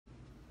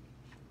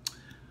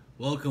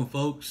Welcome,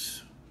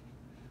 folks.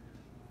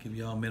 Give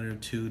y'all a minute or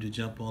two to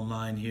jump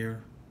online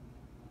here.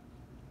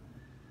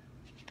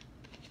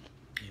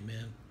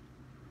 Amen.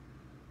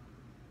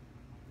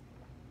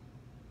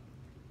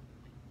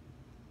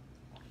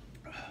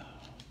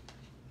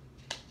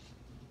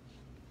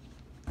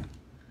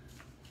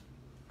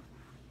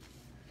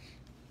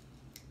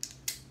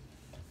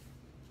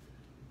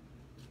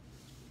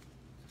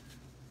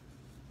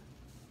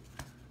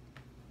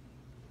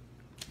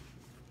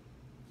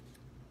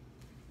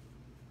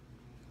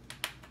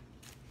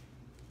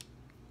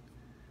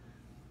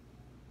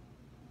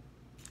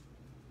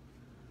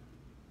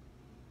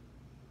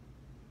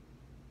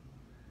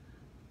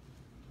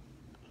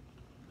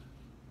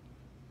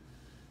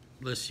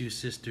 Bless you,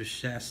 Sister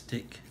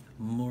Shastik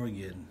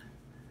Morgan.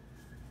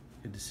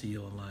 Good to see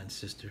you online,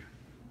 sister.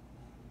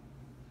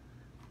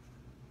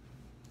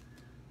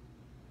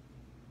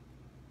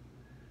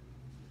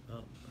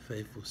 Oh,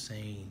 Faithful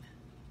Sane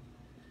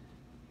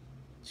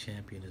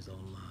Champion is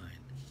online.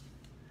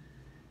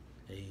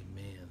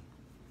 Amen.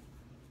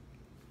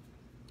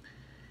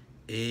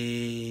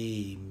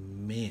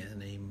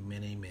 Amen.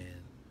 Amen. Amen.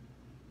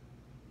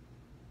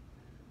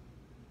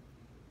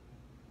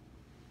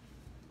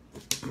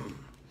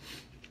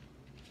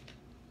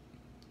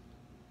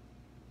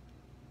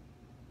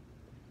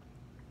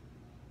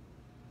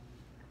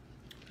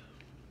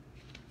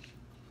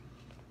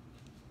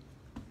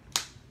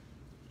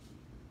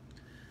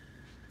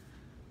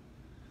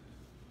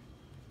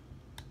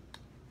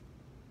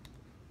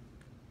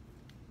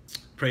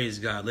 Praise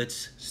God.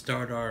 Let's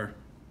start our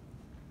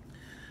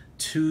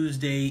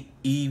Tuesday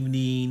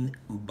evening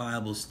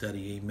Bible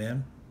study.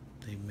 Amen.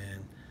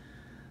 Amen.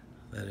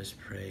 Let us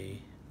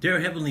pray.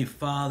 Dear Heavenly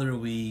Father,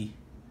 we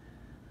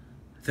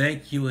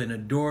thank you and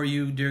adore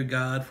you, dear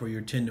God, for your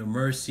tender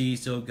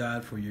mercies, oh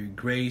God, for your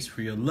grace,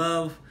 for your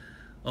love,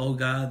 oh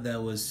God,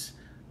 that was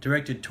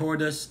directed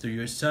toward us through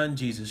your Son,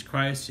 Jesus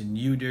Christ, and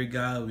you, dear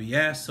God. We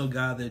ask, oh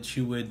God, that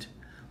you would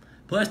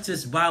bless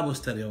this Bible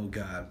study, oh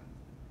God.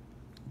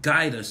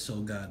 Guide us,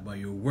 oh God, by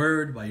your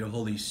word, by your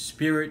Holy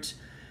Spirit,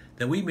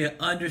 that we may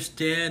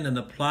understand and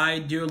apply,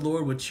 dear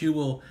Lord, what you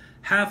will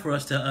have for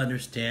us to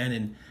understand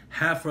and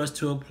have for us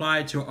to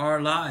apply to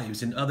our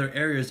lives and other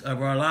areas of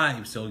our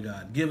lives, oh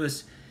God. Give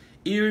us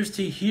ears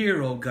to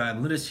hear, oh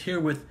God. Let us hear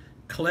with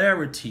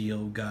clarity,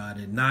 oh God,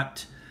 and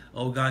not,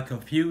 oh God,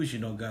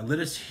 confusion, oh God. Let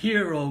us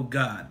hear, oh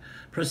God,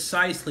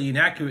 precisely and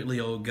accurately,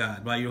 oh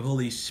God, by your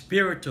Holy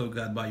Spirit, oh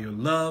God, by your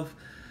love.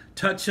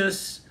 Touch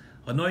us,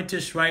 anoint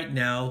us right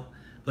now.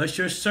 Bless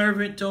your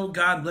servant, oh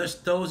God. Bless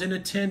those in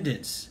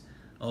attendance,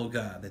 oh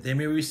God, that they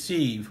may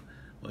receive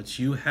what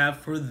you have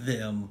for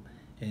them.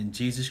 In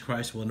Jesus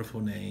Christ's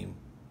wonderful name,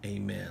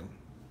 amen.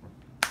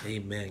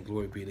 Amen.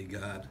 Glory be to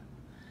God.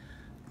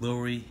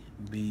 Glory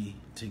be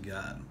to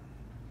God.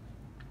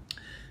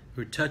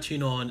 We're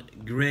touching on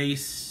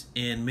grace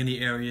in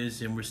many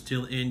areas, and we're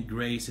still in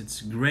grace. It's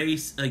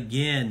grace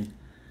again,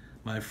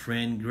 my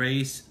friend.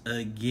 Grace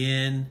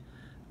again,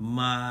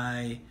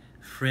 my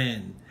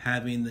friend.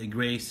 Having the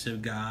grace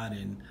of God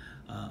and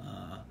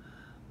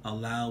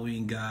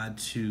allowing God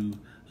to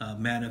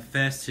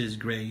manifest his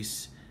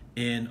grace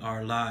in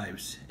our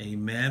lives.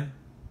 Amen.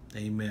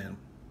 Amen.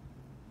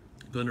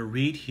 I'm going to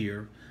read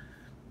here.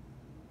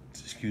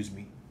 Excuse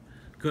me.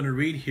 I'm going to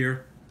read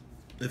here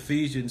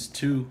Ephesians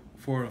 2,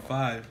 4 and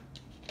 5.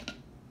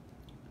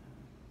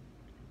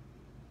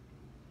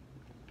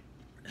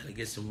 And to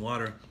get some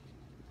water.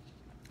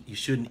 You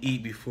shouldn't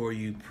eat before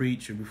you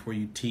preach or before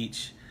you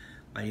teach.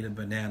 I eat a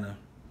banana,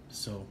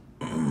 so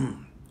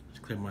let's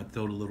clear my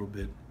throat a little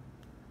bit.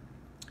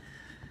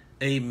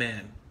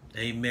 Amen.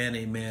 Amen,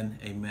 amen,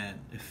 amen.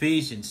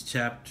 Ephesians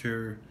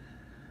chapter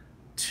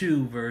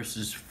 2,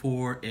 verses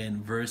 4 and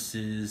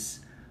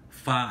verses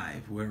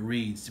 5, where it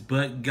reads,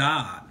 But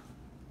God,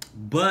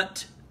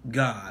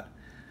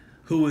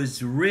 who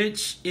is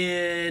rich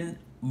in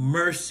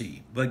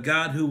mercy, but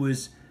God who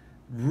is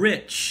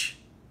rich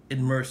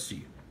in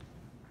mercy.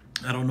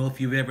 I don't know if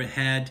you've ever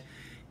had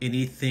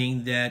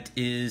anything that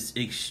is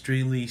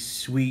extremely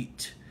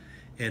sweet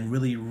and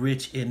really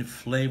rich in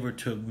flavor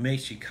to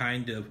makes you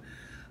kind of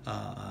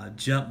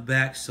jump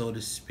back, so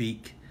to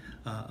speak.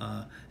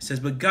 It says,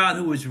 but God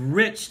who is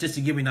rich, just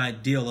to give you an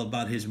idea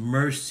about his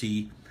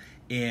mercy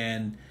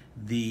and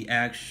the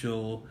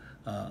actual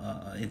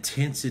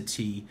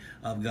intensity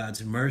of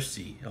God's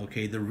mercy,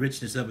 okay, the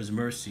richness of his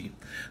mercy.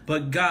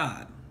 But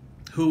God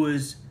who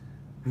is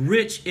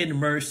rich in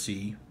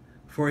mercy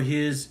for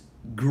his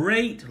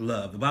great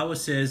love. The Bible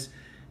says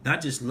not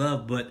just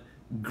love, but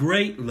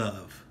great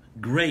love,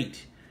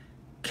 great,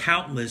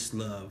 countless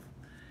love,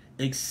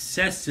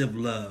 excessive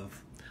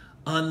love,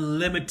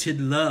 unlimited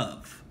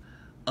love,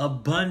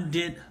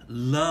 abundant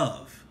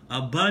love,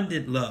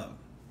 abundant love.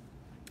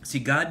 See,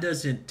 God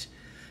doesn't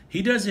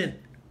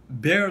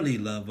barely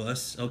love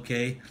us,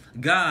 okay?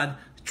 God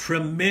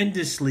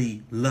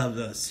tremendously loves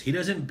us. He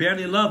doesn't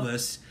barely love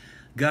us.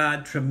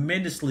 God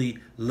tremendously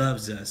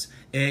loves us,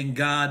 and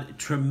God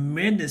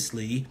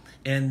tremendously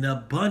and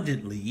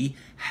abundantly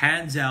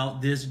hands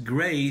out this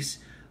grace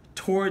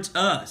towards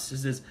us. It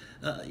says,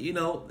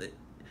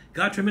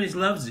 God tremendously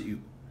loves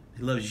you.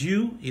 He loves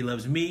you. He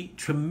loves me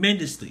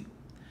tremendously.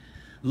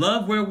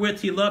 Love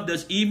wherewith he loved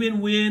us, even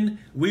when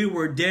we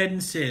were dead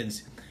in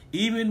sins.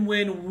 Even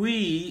when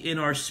we, in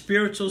our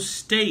spiritual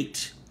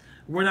state,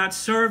 were not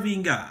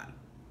serving God.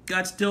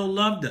 God still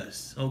loved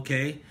us,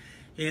 okay?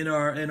 In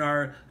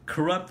our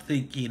corrupt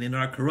thinking, in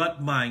our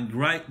corrupt mind,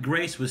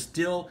 grace was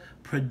still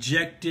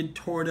projected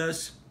toward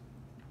us.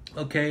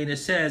 Okay, and it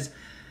says,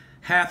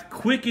 hath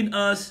quickened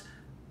us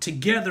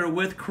together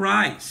with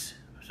Christ.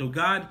 So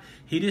God,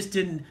 he just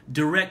didn't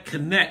direct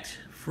connect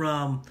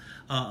from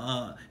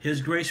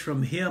his grace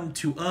from him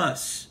to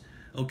us.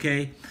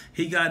 Okay,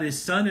 he got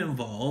his son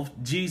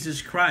involved,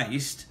 Jesus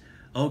Christ.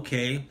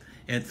 Okay,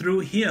 and through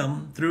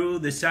him, through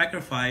the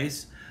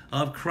sacrifice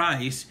of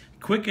Christ,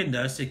 quickened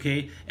us.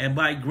 Okay, and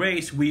by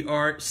grace we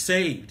are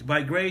saved.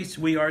 By grace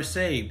we are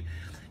saved.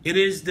 It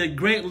is the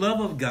great love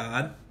of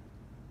God,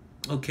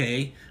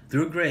 okay,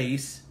 through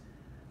grace,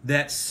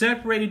 that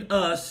separated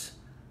us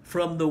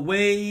from the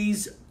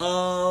ways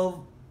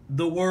of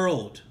the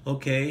world.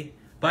 Okay,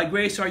 by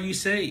grace are you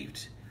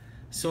saved.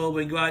 So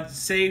when God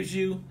saves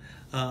you,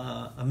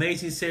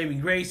 amazing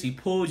saving grace, he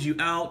pulls you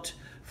out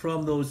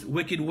from those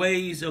wicked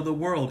ways of the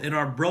world, in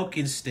our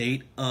broken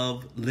state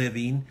of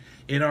living,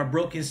 in our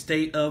broken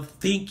state of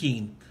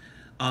thinking.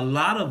 A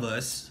lot of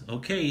us,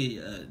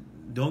 okay,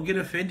 don't get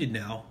offended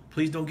now.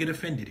 Please don't get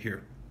offended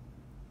here.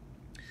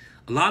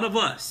 A lot of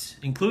us,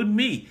 including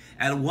me,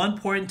 at one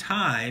point in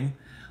time,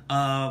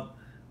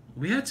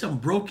 we had some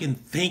broken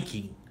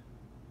thinking.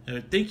 Our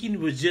thinking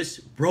was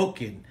just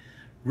broken.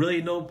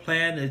 Really no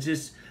plan. It's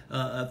just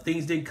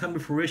things didn't come to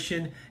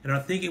fruition, and our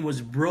thinking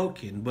was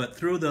broken. But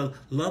through the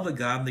love of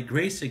God, the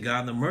grace of God,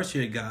 and the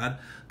mercy of God,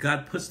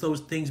 God puts those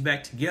things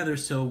back together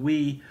so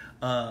we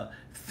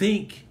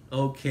think,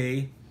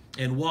 okay,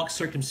 and walk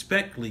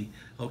circumspectly.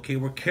 Okay,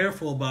 we're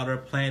careful about our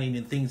planning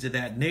and things of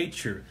that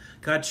nature.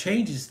 God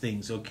changes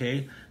things,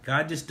 okay?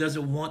 God just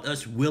doesn't want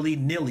us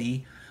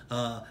willy-nilly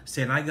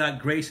saying, I got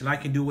grace and I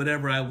can do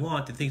whatever I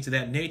want, and things of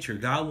that nature.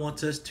 God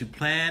wants us to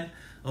plan,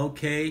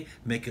 okay,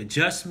 make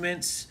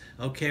adjustments,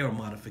 okay, or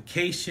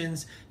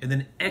modifications, and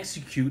then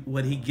execute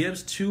what he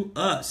gives to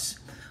us.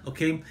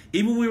 Okay,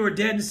 even when we were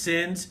dead in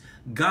sins,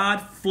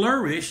 God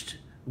flourished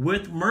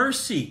with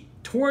mercy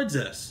towards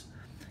us.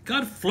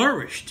 God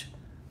flourished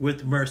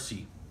with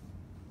mercy.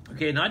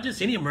 Okay, not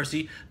just any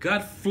mercy,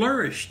 God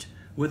flourished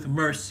with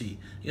mercy.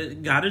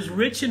 God is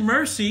rich in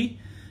mercy.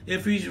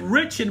 If he's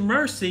rich in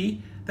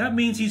mercy, that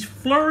means he's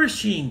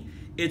flourishing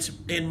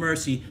in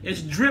mercy.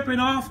 It's dripping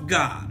off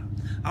God.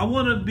 I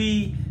want to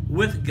be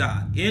with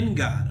God, in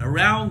God,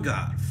 around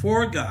God,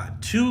 for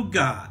God, to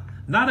God,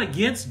 not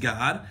against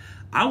God.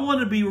 I want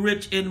to be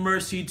rich in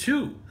mercy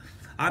too.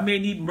 I may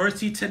need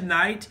mercy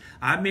tonight.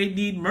 I may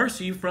need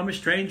mercy from a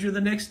stranger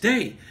the next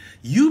day.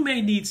 You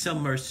may need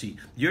some mercy.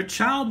 Your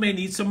child may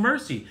need some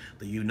mercy.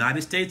 The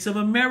United States of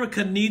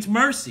America needs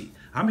mercy.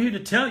 I'm here to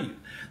tell you.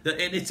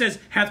 And it says,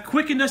 hath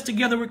quickened us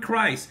together with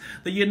Christ.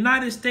 The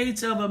United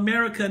States of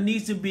America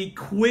needs to be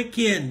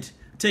quickened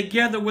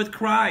together with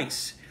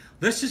Christ.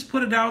 Let's just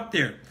put it out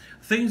there.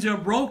 Things are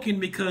broken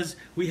because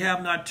we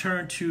have not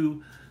turned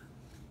to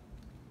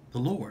the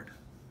Lord.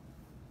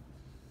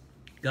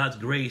 God's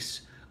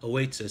grace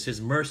awaits us.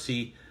 His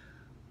mercy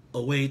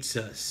awaits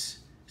us.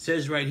 It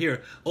says right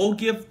here, oh,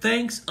 give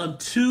thanks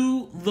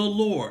unto the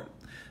Lord,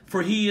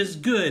 for he is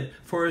good,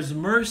 for his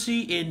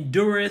mercy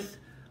endureth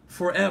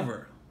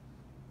forever.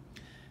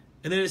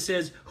 And then it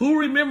says, who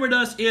remembered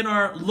us in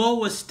our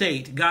low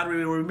estate? God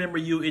will remember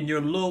you in your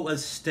low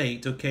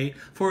estate, okay?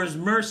 For his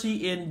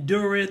mercy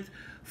endureth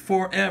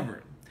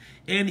forever.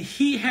 And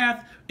he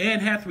hath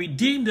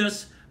redeemed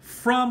us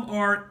from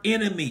our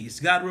enemies.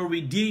 God will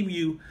redeem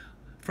you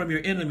from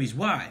your enemies.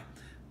 Why?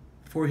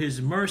 For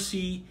his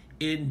mercy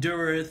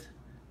endureth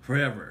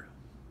forever.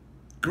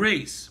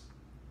 Grace,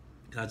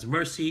 God's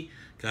mercy,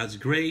 God's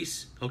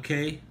grace,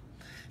 okay,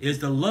 is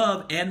the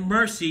love and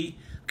mercy.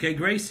 Okay,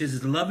 grace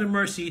is the love and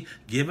mercy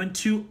given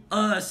to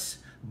us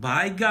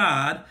by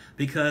God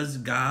because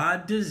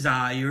God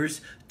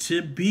desires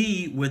to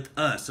be with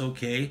us,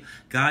 okay?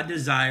 God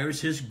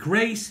desires his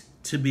grace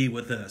to be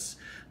with us.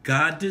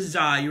 God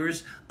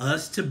desires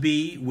us to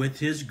be with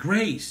his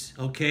grace,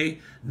 okay?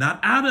 Not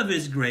out of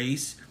his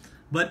grace,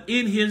 but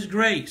in his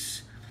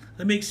grace.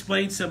 Let me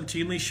explain something to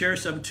you. Let me share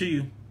something to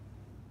you.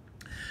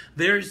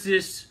 There's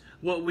this,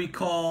 what we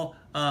call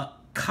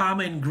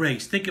common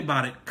grace. Think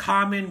about it.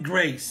 Common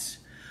grace.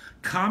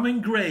 Common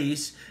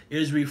grace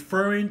is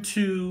referring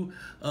to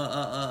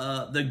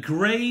the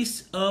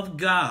grace of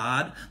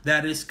God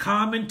that is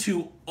common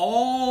to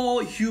all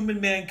human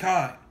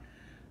mankind.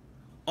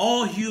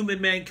 All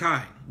human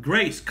mankind.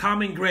 Grace,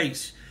 common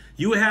grace.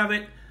 You have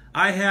it.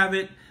 I have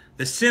it.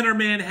 The sinner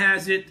man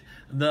has it.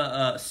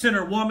 The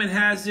sinner woman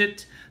has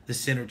it. The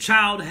sinner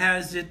child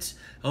has it.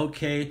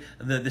 Okay.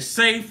 The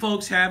saved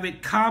folks have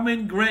it.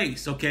 Common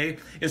grace. Okay.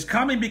 It's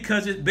common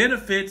because it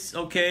benefits,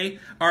 okay,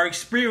 are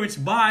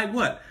experienced by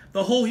what?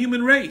 The whole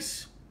human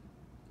race.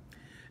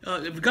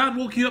 If God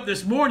woke you up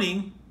this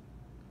morning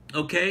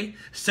okay,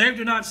 saved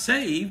or not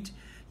saved,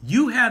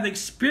 you have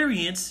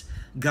experienced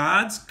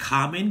God's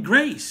common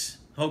grace,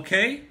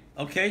 okay,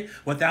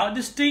 without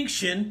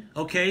distinction,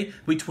 okay,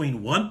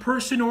 between one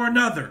person or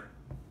another,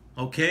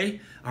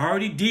 okay.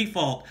 Already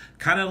default,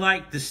 kind of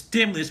like the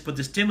stimulus, but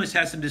the stimulus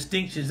has some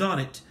distinctions on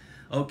it,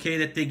 okay,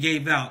 that they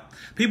gave out.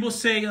 People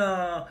say,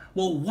 well,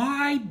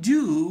 why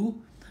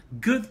do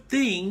good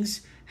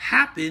things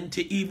happen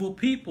to evil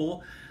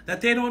people that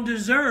they don't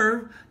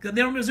deserve? They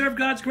don't deserve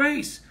God's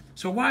grace.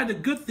 So why do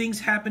good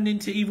things happen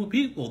to evil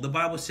people? The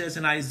Bible says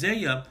in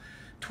Isaiah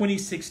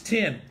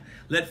 26:10,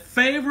 let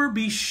favor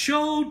be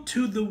showed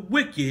to the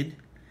wicked,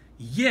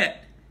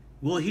 yet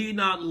will he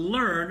not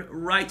learn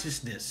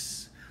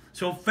righteousness.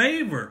 So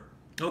favor,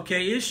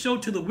 okay, is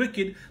showed to the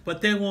wicked,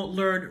 but they won't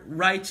learn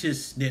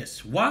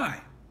righteousness.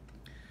 Why?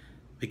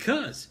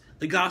 Because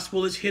the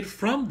gospel is hid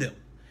from them.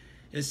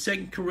 In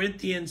 2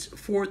 Corinthians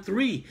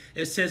 4:3,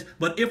 it says,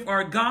 but if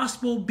our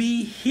gospel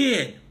be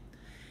hid,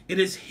 it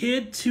is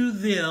hid to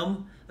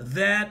them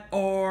that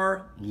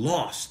are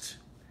lost.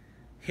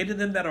 Hid to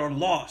them that are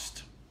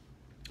lost,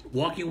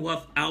 walking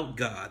without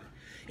God,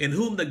 in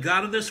whom the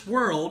God of this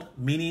world,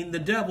 meaning the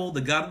devil,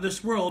 the God of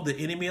this world, the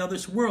enemy of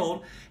this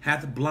world,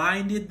 hath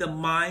blinded the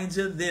minds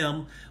of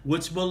them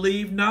which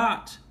believe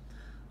not.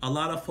 A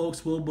lot of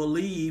folks will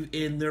believe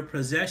in their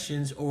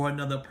possessions or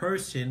another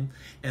person,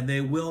 and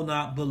they will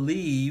not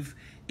believe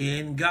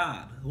in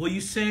God. Well, you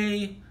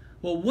say,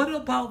 well, what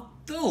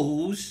about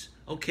those,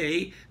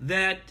 okay,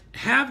 that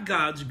have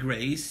God's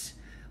grace,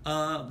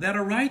 that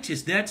are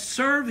righteous, that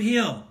serve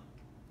him?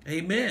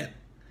 Amen.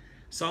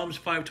 Psalms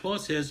 5:12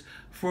 says,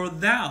 for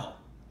thou,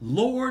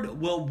 Lord,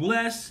 will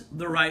bless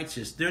the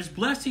righteous. There's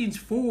blessings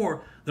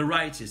for the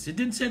righteous. It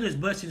didn't say there's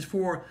blessings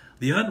for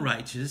the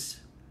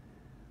unrighteous.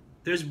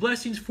 There's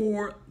blessings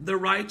for the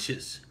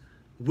righteous.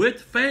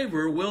 With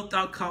favor wilt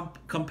thou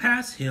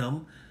compass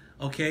him,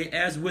 okay,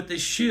 as with a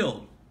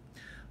shield.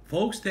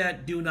 Folks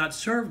that do not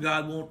serve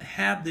God won't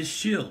have this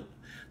shield.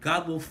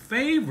 God will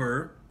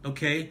favor,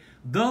 okay,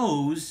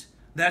 those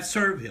that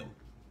serve him.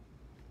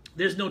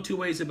 There's no two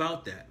ways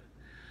about that.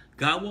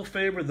 God will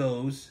favor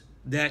those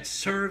that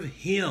serve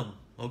him,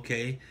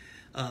 okay.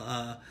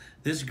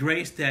 This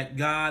grace that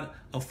God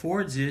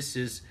affords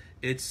us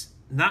it's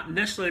not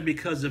necessarily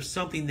because of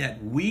something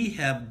that we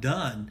have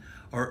done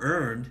or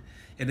earned,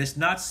 and it's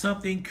not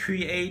something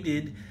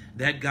created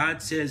that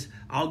God says,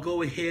 I'll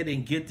go ahead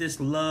and get this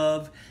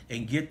love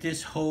and get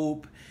this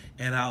hope,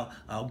 and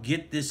I'll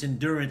get this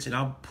endurance, and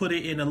I'll put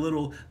it in a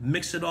little,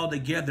 mix it all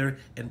together,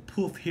 and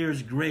poof,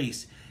 here's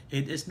grace.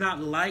 It's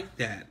not like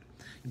that.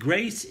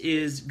 Grace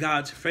is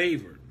God's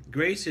favor.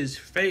 Grace is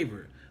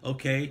favor,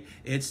 okay?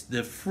 It's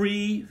the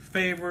free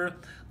favor,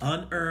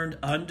 unearned,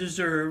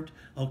 undeserved,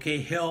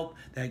 okay, help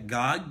that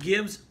God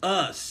gives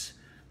us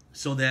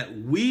so that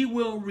we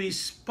will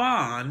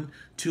respond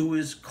to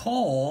his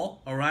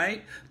call, all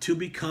right, to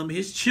become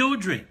his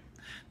children.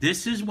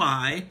 This is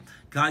why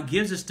God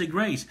gives us the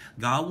grace.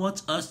 God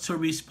wants us to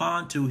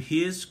respond to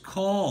his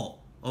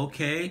call,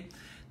 okay,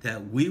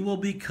 that we will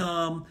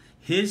become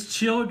his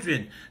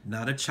children,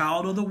 not a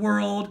child of the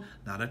world,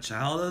 not a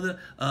child of the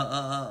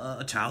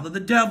a child of the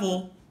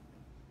devil.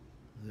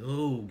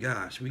 Oh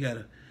gosh, we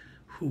gotta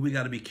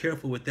be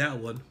careful with that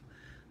one.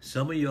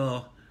 Some of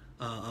y'all,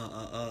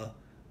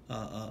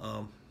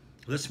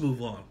 let's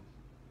move on.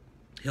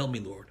 Help me,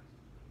 Lord.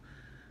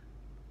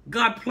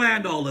 God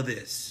planned all of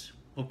this,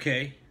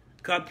 okay?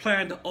 God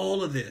planned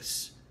all of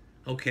this,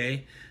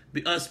 okay?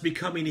 Us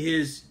becoming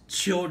his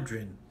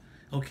children,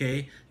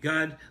 okay?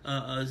 God,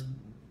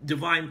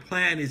 divine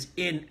plan is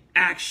in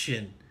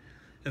action.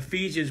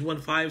 Ephesians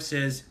 1:5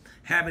 says,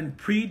 having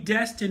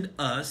predestined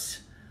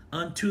us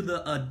unto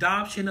the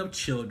adoption of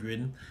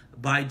children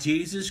by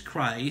Jesus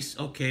Christ,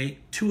 okay,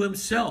 to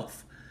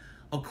himself,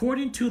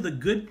 according to the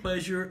good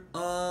pleasure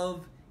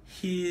of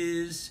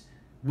his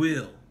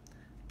will.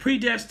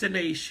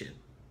 Predestination.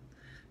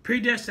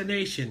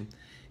 Predestination.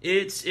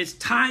 It's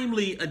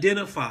timely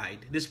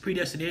identified. This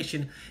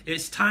predestination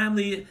is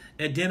timely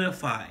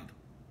identified.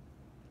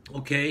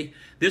 Okay,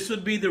 this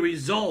would be the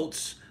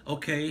results,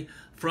 okay,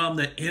 from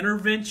the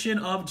intervention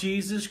of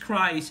Jesus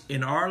Christ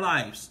in our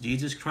lives.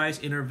 Jesus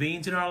Christ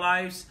intervenes in our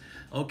lives,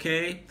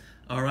 okay,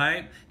 all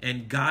right,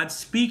 and God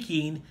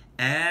speaking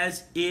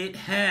as it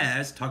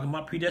has, talking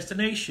about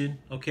predestination,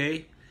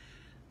 okay,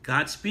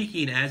 God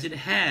speaking as it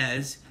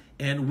has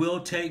and will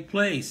take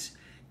place.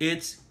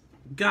 It's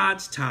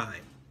God's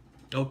time,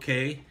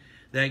 okay,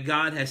 that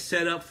God has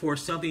set up for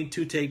something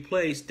to take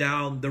place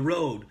down the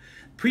road.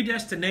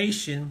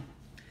 Predestination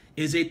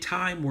is a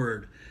time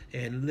word,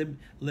 and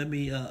let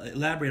me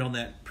elaborate on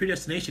that.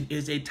 Predestination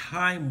is a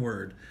time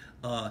word.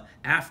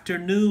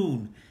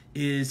 Afternoon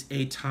is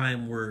a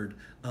time word.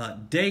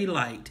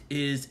 Daylight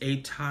is a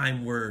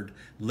time word.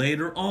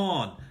 Later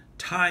on,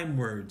 time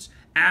words.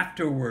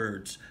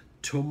 Afterwards,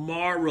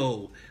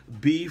 tomorrow,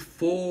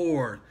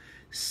 before,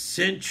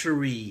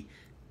 century,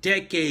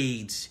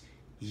 decades,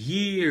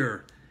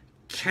 year,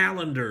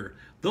 calendar.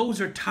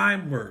 Those are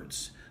time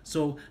words.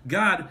 So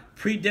God,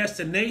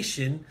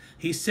 predestination,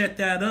 he set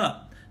that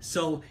up.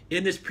 So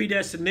in this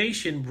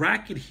predestination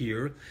bracket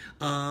here,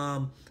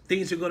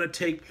 things are going to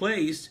take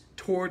place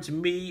towards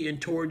me and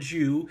towards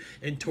you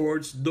and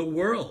towards the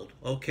world.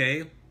 Okay,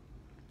 it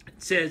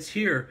says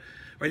here,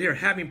 right here,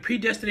 having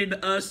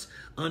predestinated us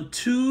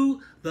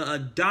unto the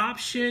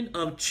adoption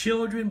of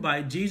children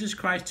by Jesus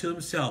Christ to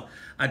himself.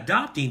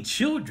 Adopting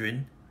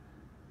children,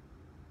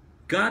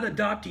 God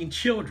adopting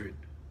children.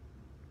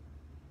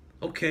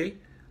 Okay,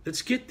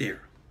 let's get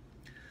there.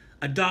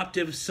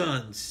 Adoptive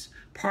sons,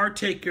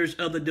 partakers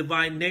of the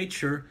divine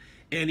nature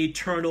and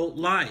eternal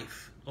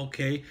life.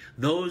 Okay,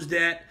 those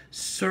that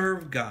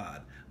serve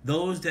God,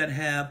 those that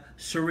have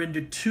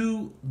surrendered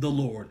to the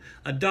Lord,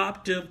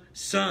 adoptive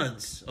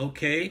sons.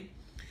 Okay,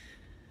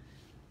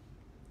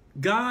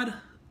 God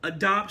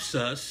adopts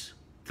us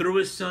through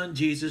his son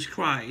Jesus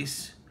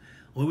Christ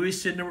when we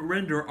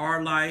surrender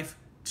our life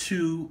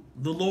to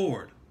the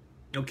Lord.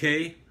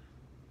 Okay,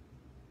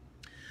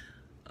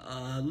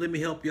 let me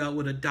help you out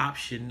with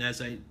adoption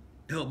as I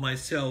help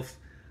myself.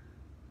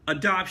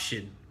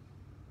 Adoption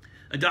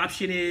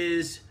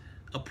is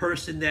a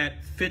person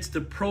that fits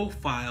the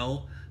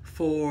profile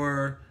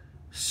for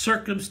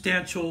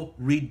circumstantial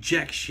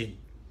rejection.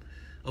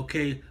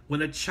 Okay,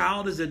 when a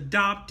child is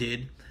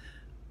adopted,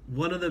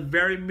 one of the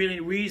very many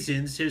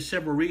reasons, there's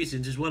several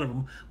reasons, is one of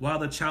them, why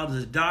the child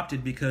is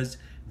adopted, because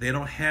they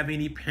don't have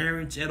any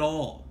parents at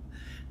all.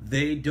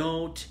 They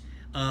don't,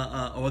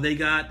 or they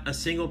got a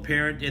single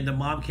parent and the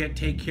mom can't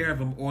take care of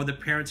them, or the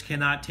parents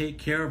cannot take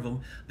care of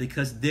them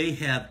because they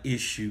have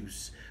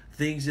issues,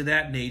 things of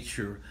that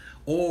nature.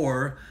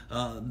 Or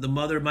the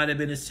mother might have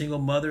been a single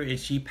mother and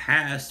she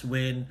passed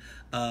when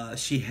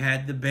she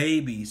had the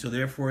baby. So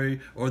therefore,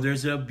 or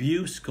there's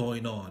abuse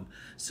going on.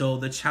 So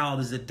the child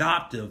is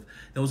adoptive.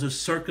 Those are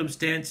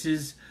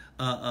circumstances,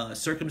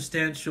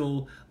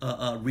 circumstantial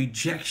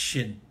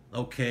rejection.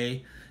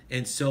 Okay.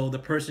 And so the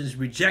person is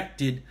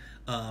rejected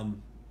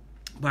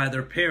by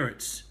their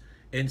parents.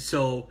 And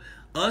so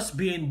us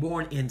being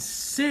born in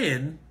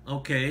sin,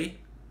 okay,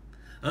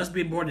 us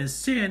being born in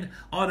sin,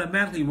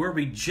 automatically we're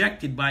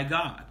rejected by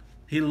God.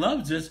 He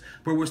loves us,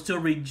 but we're still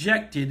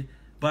rejected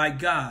by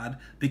God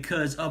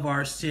because of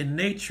our sin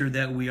nature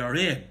that we are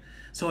in.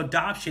 So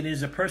adoption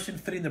is a person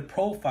fitting the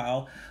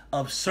profile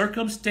of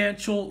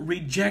circumstantial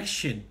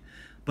rejection.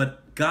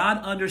 But God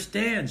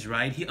understands,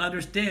 right? He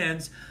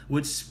understands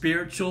with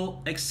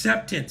spiritual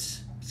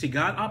acceptance. See,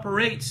 God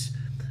operates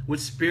with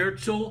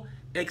spiritual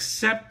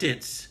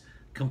acceptance,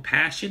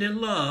 compassion, and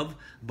love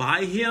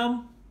by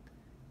him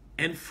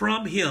and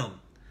from him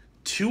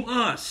to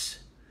us,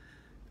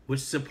 which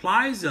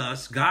supplies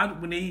us.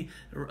 God, when he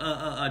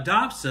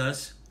adopts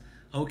us,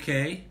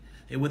 okay,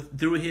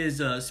 through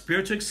his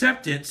spiritual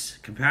acceptance,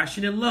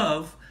 compassion, and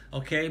love,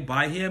 okay,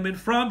 by him and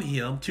from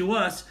him to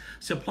us,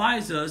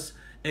 supplies us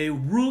a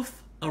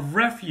roof of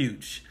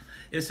refuge.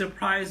 It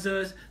supplies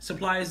us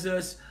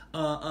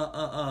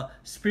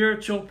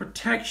spiritual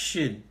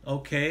protection,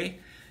 okay,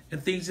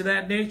 and things of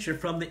that nature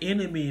from the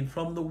enemy and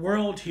from the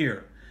world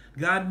here.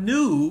 God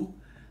knew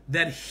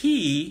that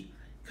he,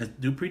 because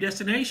through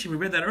predestination, we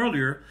read that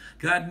earlier,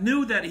 God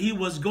knew that he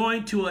was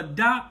going to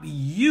adopt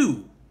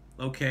you,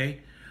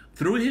 okay,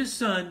 through his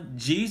son,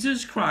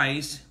 Jesus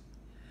Christ,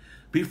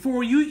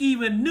 before you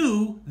even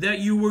knew that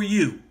you were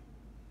you.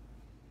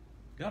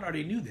 God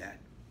already knew that.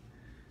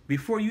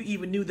 Before you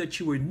even knew that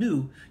you were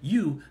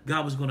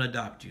God was going to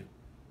adopt you.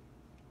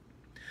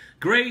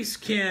 Grace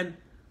can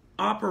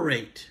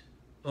operate,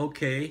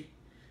 okay,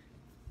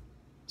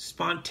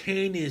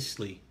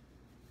 spontaneously.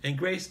 And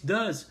grace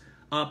does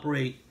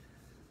operate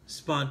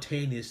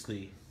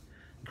spontaneously.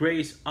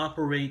 Grace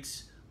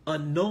operates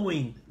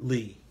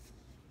unknowingly.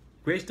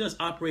 Grace does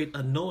operate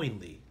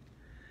unknowingly.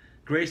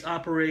 Grace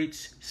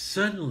operates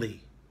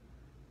suddenly.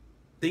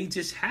 Things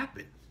just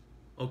happen,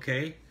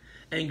 okay?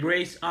 And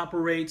grace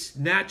operates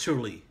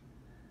naturally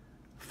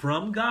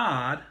from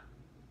God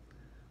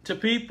to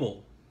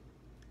people.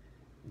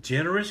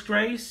 Generous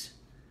grace,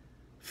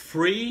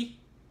 free,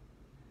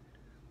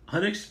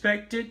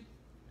 unexpected,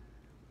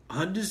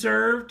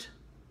 undeserved.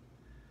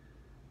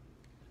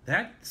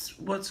 That's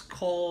what's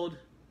called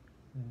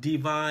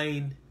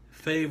divine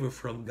favor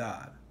from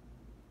God.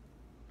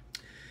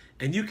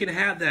 And you can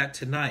have that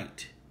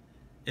tonight.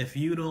 If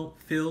you don't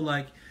feel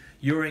like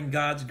you're in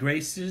God's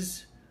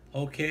graces,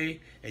 okay,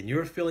 and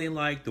you're feeling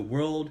like the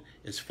world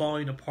is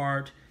falling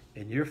apart,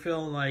 and you're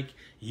feeling like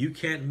you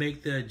can't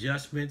make the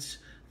adjustments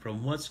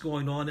from what's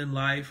going on in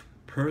life,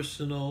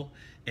 personal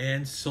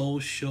and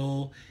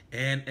social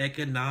and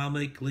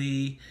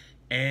economically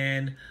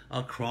and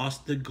across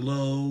the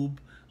globe,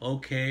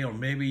 okay, or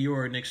maybe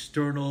you're an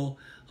external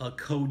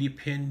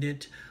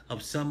codependent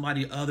of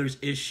somebody other's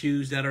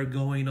issues that are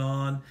going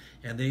on,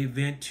 and they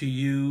vent to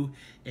you,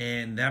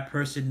 and that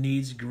person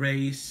needs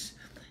grace,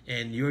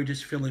 and you're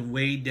just feeling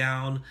weighed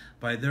down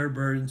by their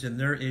burdens and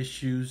their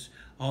issues.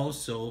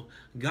 Also,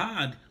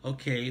 God,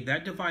 okay,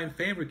 that divine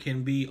favor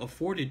can be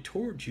afforded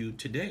towards you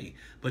today,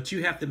 but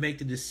you have to make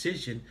the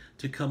decision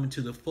to come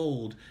into the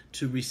fold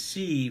to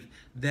receive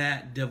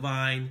that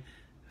divine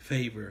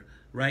favor.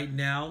 Right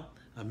now,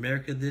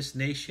 America, this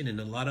nation, and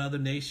a lot of other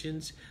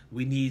nations,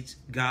 we need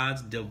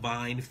God's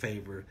divine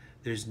favor.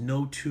 There's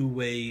no two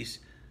ways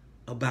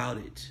about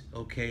it,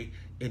 okay?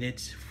 And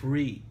it's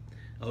free,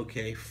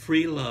 okay?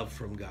 Free love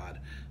from God,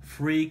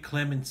 free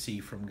clemency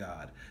from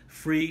God,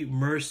 free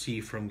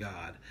mercy from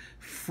God,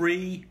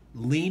 free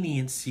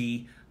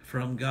leniency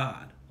from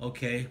God,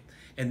 okay?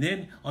 And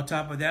then on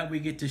top of that, we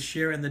get to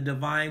share in the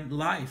divine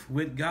life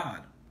with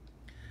God.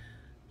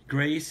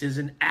 Grace is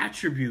an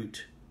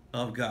attribute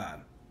of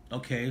God,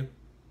 okay?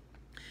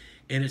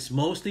 And it's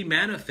mostly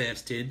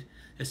manifested.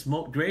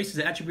 Grace is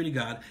an attribute of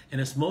God, and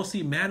it's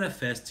mostly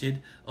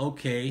manifested,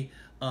 okay,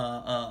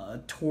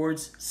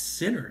 towards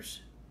sinners.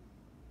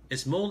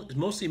 It's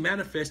mostly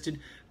manifested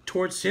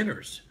towards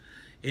sinners.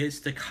 It's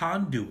the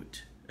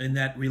conduit in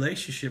that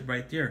relationship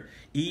right there.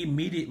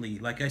 Immediately,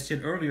 like I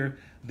said earlier,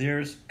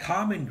 there's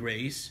common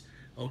grace,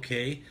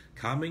 okay,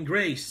 common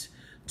grace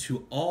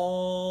to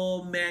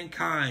all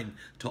mankind,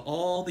 to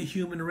all the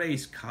human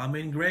race,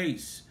 common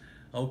grace,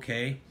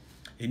 okay.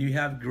 And you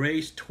have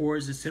grace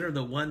towards the sinner,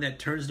 the one that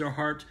turns their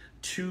heart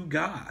to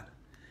God.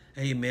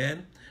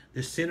 Amen.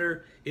 The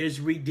sinner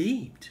is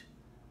redeemed.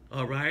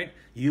 All right.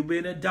 You've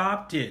been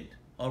adopted.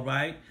 All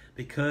right.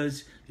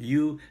 Because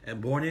you are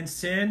born in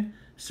sin,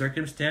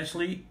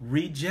 circumstantially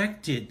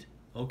rejected.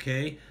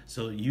 Okay.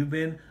 So you've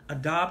been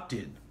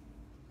adopted.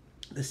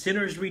 The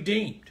sinner is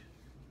redeemed.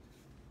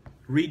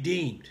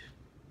 Redeemed.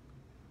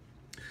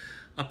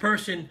 A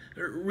person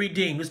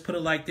redeemed, let's put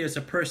it like this,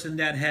 a person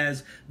that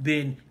has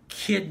been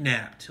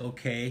kidnapped,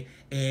 okay?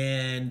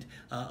 And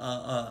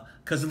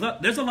because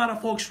there's a lot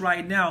of folks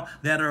right now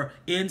that are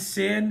in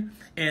sin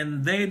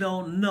and they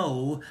don't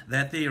know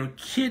that they are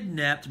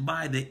kidnapped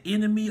by the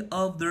enemy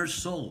of their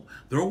soul.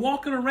 They're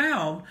walking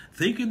around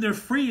thinking they're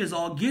free as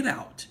all get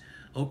out,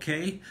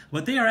 okay?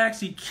 But they are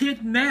actually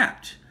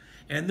kidnapped.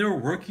 And they're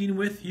working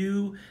with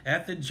you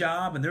at the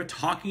job, and they're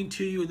talking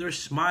to you, and they're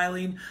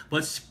smiling.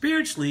 But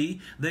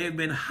spiritually, they have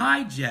been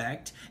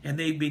hijacked, and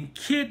they've been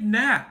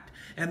kidnapped.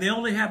 And they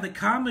only have the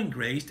common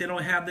grace. They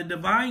don't have the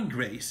divine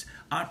grace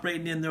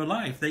operating in their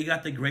life. They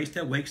got the grace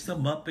that wakes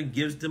them up and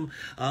gives them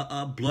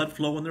blood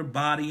flow in their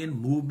body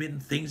and movement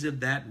and things of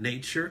that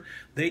nature.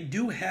 They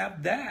do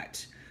have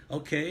that,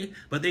 okay?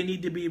 But they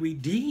need to be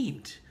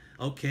redeemed,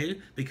 okay?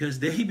 Because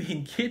they've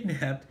been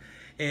kidnapped.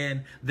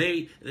 And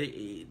they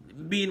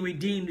being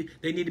redeemed,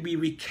 they need to be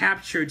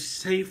recaptured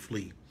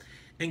safely.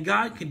 And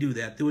God can do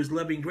that through his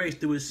loving grace,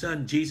 through his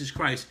son, Jesus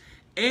Christ,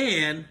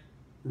 and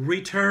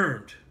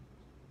returned.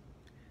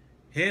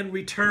 And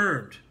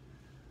returned.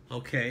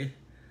 Okay?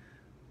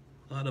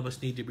 A lot of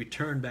us need to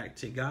return back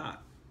to God.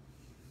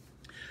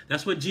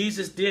 That's what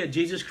Jesus did.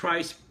 Jesus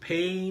Christ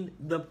paid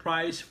the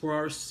price for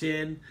our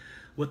sin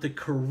with the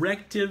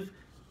corrective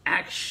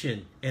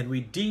action and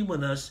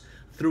redeeming us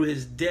through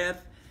his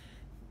death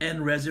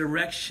and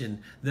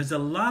resurrection. There's a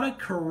lot of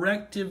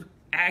corrective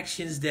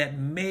actions that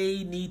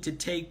may need to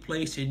take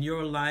place in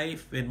your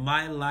life, in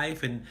my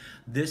life, in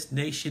this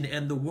nation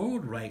and the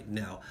world right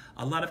now.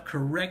 A lot of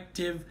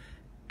corrective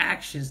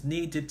actions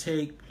need to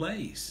take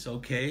place,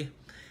 okay?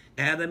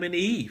 Adam and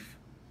Eve,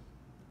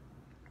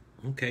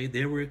 okay,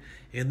 they were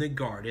in the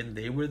garden.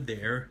 They were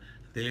there.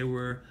 They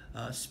were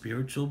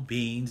spiritual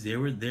beings. They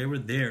were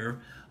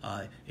there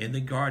in the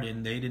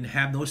garden. They didn't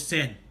have no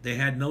sin. They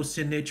had no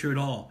sin nature at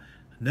all.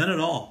 None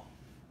at all.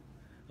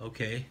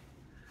 Okay.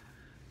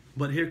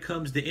 But here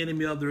comes the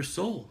enemy of their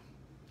soul.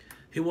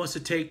 He wants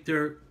to take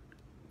their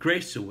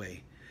grace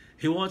away.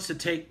 He wants to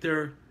take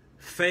their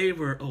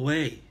favor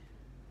away.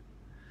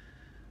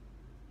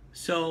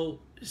 So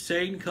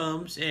Satan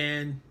comes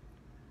and,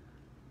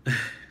 in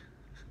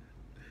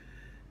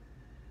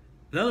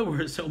other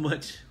words, so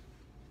much.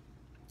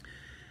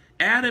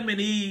 Adam and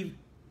Eve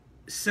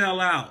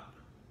sell out.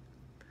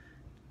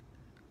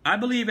 I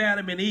believe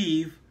Adam and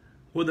Eve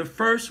were the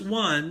first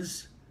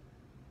ones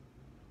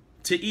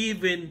to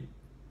even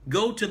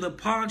go to the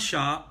pawn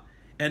shop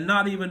and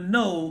not even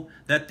know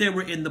that they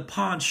were in the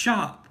pawn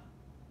shop.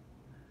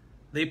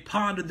 They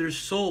pawned their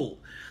soul.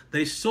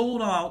 They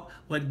sold out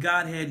what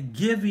God had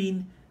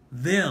given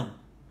them,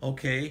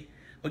 okay?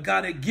 What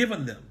God had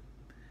given them.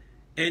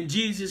 And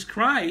Jesus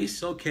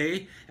Christ,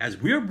 okay, as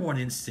we're born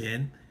in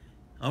sin,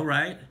 all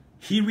right,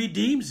 he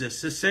redeems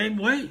us the same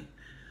way.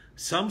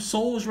 Some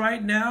souls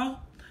right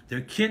now,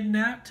 they're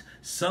kidnapped.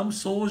 Some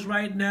souls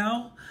right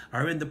now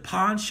are in the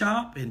pawn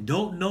shop and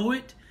don't know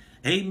it.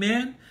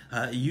 Amen.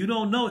 You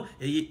don't know.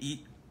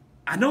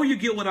 I know you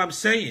get what I'm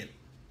saying.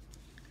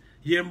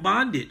 You're in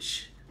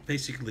bondage,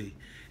 basically.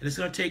 And it's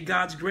going to take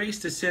God's grace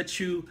to set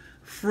you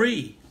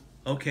free,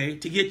 okay,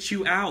 to get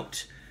you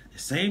out. The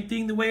same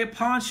thing the way a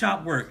pawn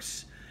shop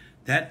works.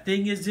 That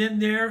thing is in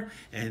there,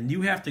 and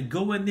you have to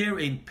go in there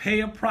and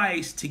pay a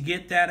price to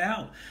get that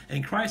out.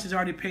 And Christ has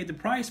already paid the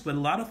price, but a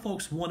lot of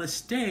folks want to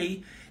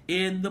stay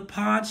in the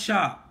pawn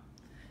shop.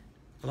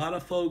 A lot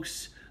of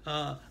folks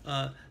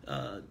are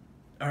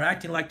are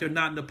acting like they're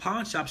not in the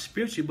pawn shop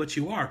spiritually, but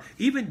you are.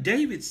 Even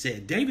David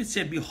said,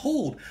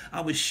 behold,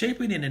 I was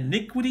shapen in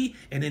iniquity,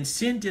 and in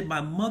sin did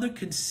my mother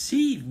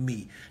conceive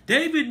me.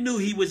 David knew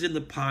he was in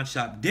the pawn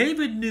shop.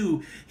 David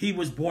knew he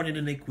was born in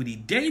iniquity.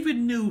 David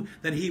knew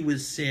that he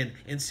was sin.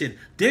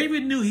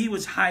 David knew he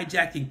was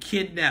hijacked and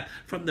kidnapped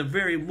from the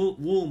very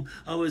womb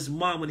of his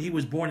mom when he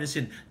was born in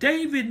sin.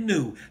 David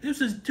knew. This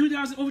was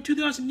over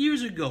 2,000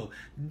 years ago.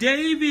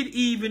 David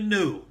even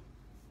knew.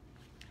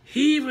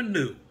 He even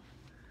knew.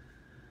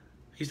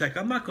 He's like,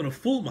 I'm not going to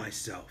fool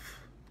myself.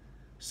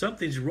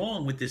 Something's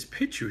wrong with this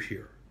picture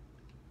here.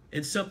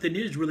 And something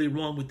is really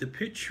wrong with the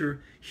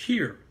picture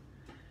here.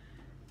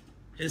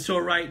 And so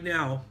right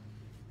now,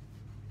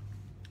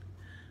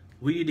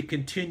 we need to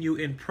continue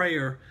in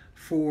prayer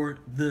for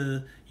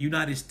the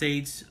United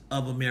States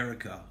of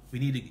America. We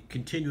need to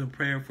continue in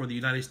prayer for the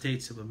United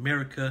States of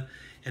America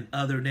and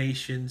other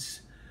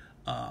nations.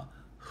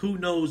 Who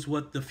knows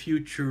what the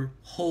future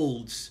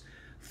holds?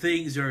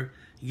 Things are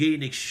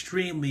getting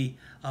extremely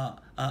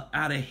out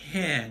of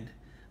hand,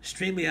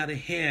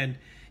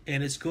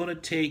 and it's going to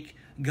take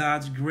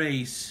God's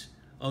grace,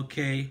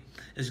 okay?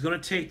 It's going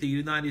to take the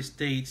United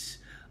States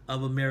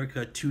of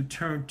America to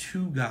turn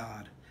to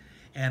God.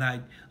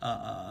 And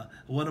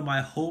one of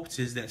my hopes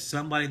is that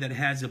somebody that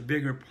has a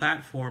bigger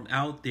platform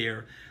out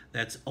there,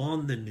 that's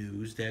on the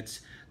news,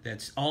 that's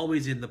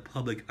always in the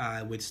public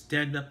eye, would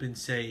stand up and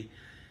say,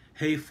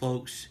 hey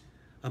folks,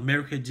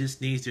 America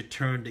just needs to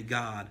turn to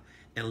God.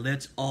 And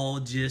let's all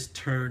just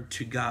turn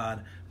to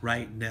God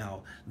right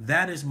now.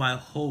 That is my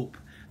hope,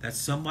 that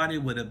somebody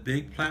with a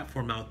big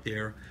platform out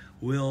there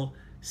will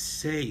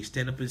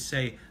stand up and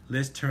say,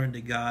 let's turn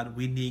to God.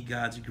 We need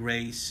God's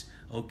grace,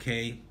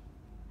 okay?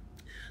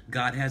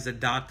 God has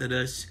adopted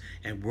us,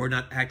 and we're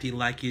not acting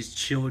like his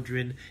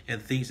children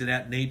and things of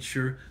that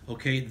nature,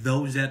 okay?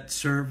 Those that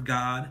serve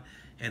God,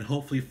 and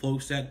hopefully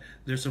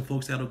there's some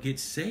folks that'll get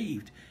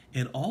saved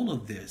in all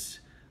of this.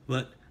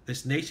 But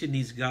this nation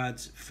needs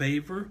God's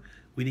favor.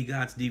 We need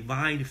God's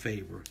divine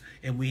favor,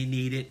 and we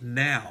need it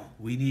now.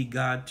 We need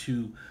God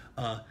to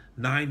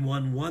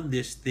 911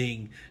 this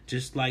thing,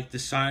 just like the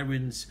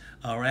sirens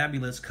or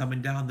ambulance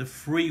coming down the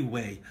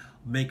freeway.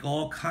 Make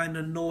all kind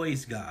of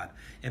noise, God.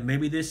 And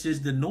maybe this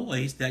is the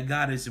noise that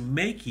God is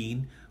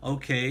making,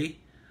 okay?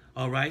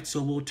 All right,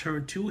 so we'll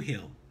turn to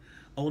him.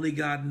 Only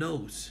God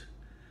knows.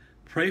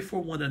 Pray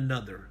for one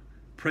another.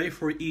 Pray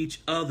for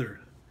each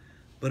other.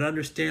 But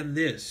understand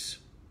this.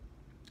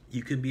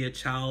 You can be a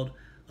child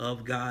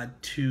of God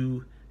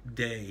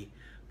today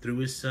through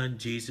his son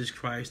Jesus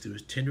Christ, through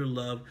his tender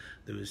love,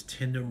 through his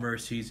tender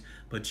mercies.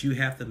 But you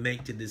have to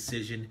make the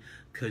decision,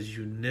 because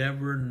you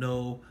never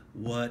know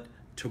what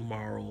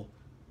tomorrow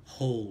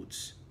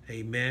holds.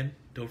 Amen.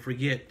 Don't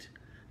forget,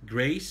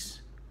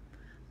 grace,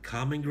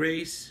 common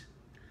grace,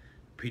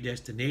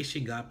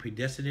 predestination. God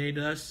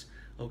predestinated us,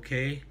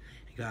 okay?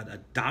 God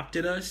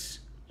adopted us,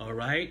 all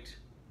right,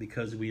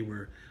 because we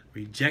were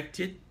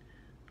rejected,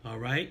 all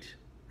right?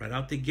 Right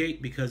out the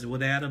gate, because of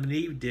what Adam and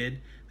Eve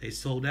did, they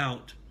sold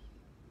out.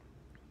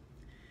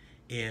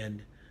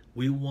 And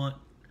we want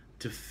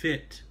to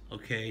fit,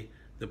 okay,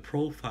 the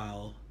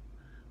profile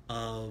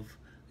of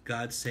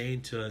God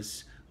saying to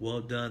us,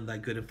 well done, thy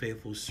good and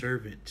faithful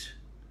servant.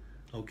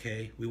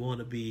 Okay, we want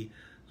to be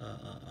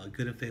a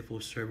good and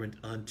faithful servant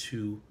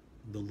unto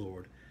the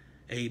Lord.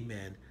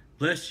 Amen.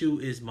 Bless you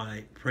is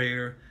my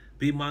prayer.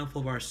 Be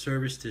mindful of our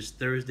service this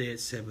Thursday at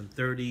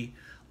 7:30.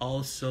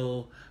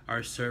 Also,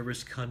 our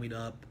service coming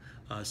up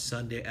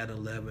Sunday at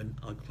 11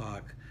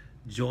 o'clock.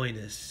 Join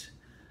us.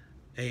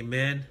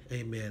 Amen.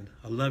 Amen.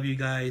 I love you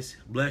guys.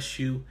 Bless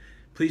you.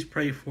 Please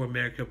pray for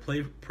America.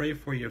 Pray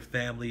for your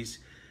families.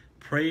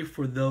 Pray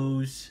for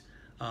those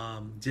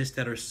just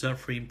that are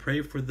suffering.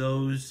 Pray for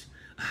those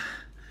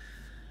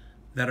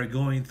that are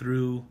going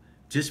through.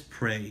 Just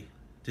pray.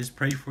 Just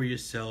pray for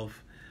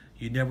yourself.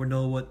 You never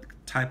know what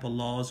type of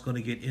law is going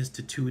to get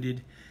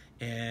instituted.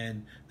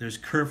 And there's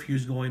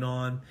curfews going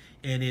on.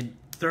 And in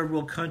third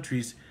world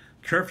countries,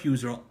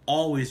 curfews are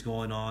always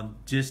going on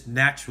just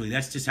naturally.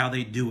 That's just how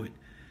they do it.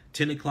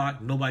 10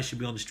 o'clock, nobody should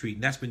be on the street.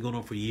 And that's been going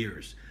on for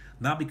years.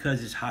 Not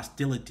because it's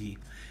hostility.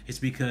 It's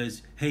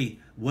because, hey,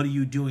 what are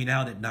you doing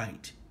out at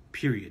night?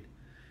 Period.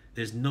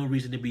 There's no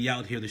reason to be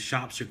out here. The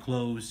shops are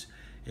closed.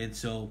 And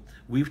so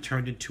we've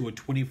turned into a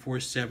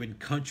 24/7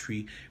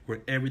 country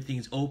where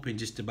everything's open,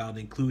 just about,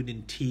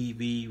 including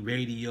TV,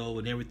 radio,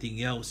 and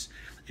everything else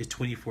is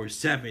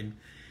 24/7.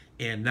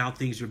 And now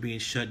things are being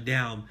shut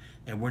down,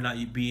 and we're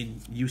not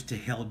being used to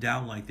held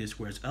down like this,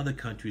 whereas other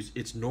countries,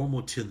 it's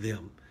normal to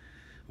them,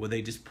 where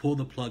they just pull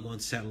the plug on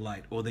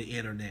satellite or the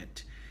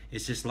internet.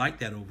 It's just like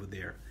that over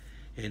there.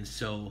 And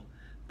so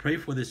pray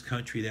for this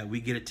country, that we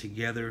get it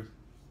together,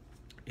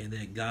 and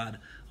that God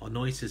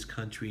anoints his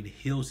country and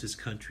heals his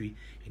country,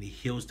 and he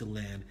heals the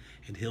land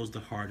and heals the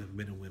heart of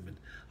men and women.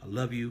 I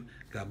love you.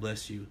 God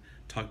bless you.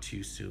 Talk to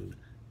you soon.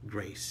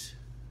 Grace.